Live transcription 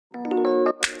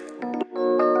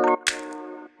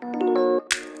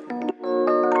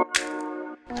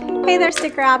Hey there,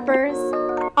 sticker appers!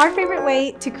 Our favorite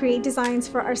way to create designs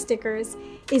for our stickers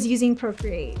is using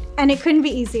Procreate, and it couldn't be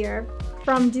easier.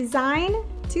 From design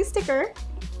to sticker,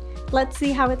 let's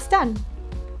see how it's done.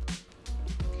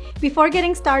 Before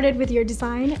getting started with your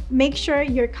design, make sure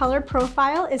your color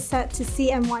profile is set to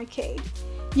CMYK.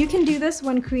 You can do this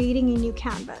when creating a new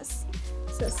canvas.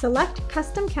 So select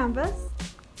Custom Canvas,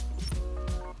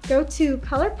 go to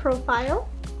Color Profile,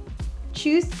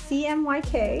 choose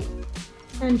CMYK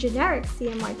and Generic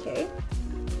CMYK,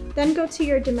 then go to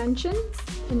your dimensions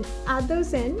and add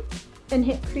those in and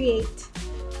hit Create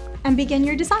and begin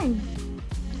your design.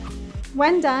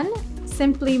 When done,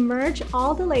 simply merge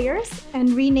all the layers and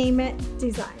rename it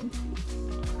Design.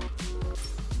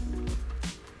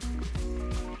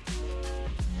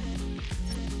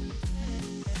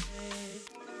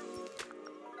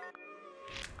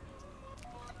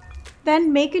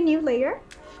 Then make a new layer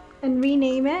and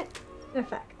rename it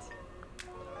Effect.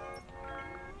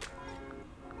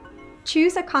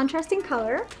 Choose a contrasting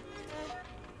color,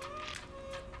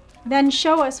 then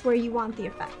show us where you want the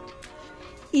effect.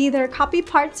 Either copy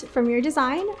parts from your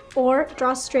design or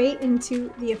draw straight into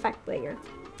the effect layer.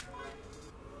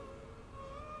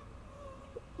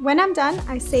 When I'm done,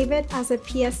 I save it as a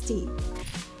PSD.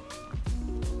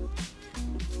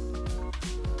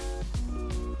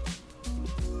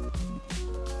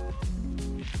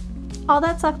 All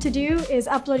that's left to do is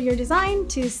upload your design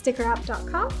to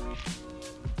stickerapp.com.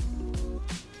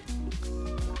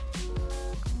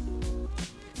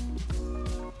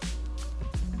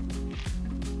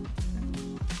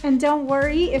 And don't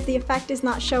worry if the effect is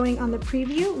not showing on the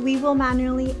preview, we will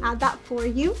manually add that for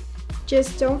you.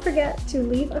 Just don't forget to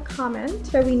leave a comment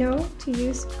so we know to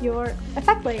use your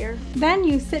effect layer. Then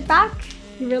you sit back,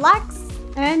 you relax,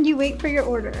 and you wait for your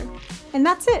order. And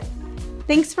that's it.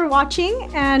 Thanks for watching,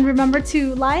 and remember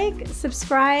to like,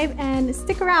 subscribe, and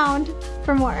stick around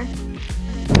for more.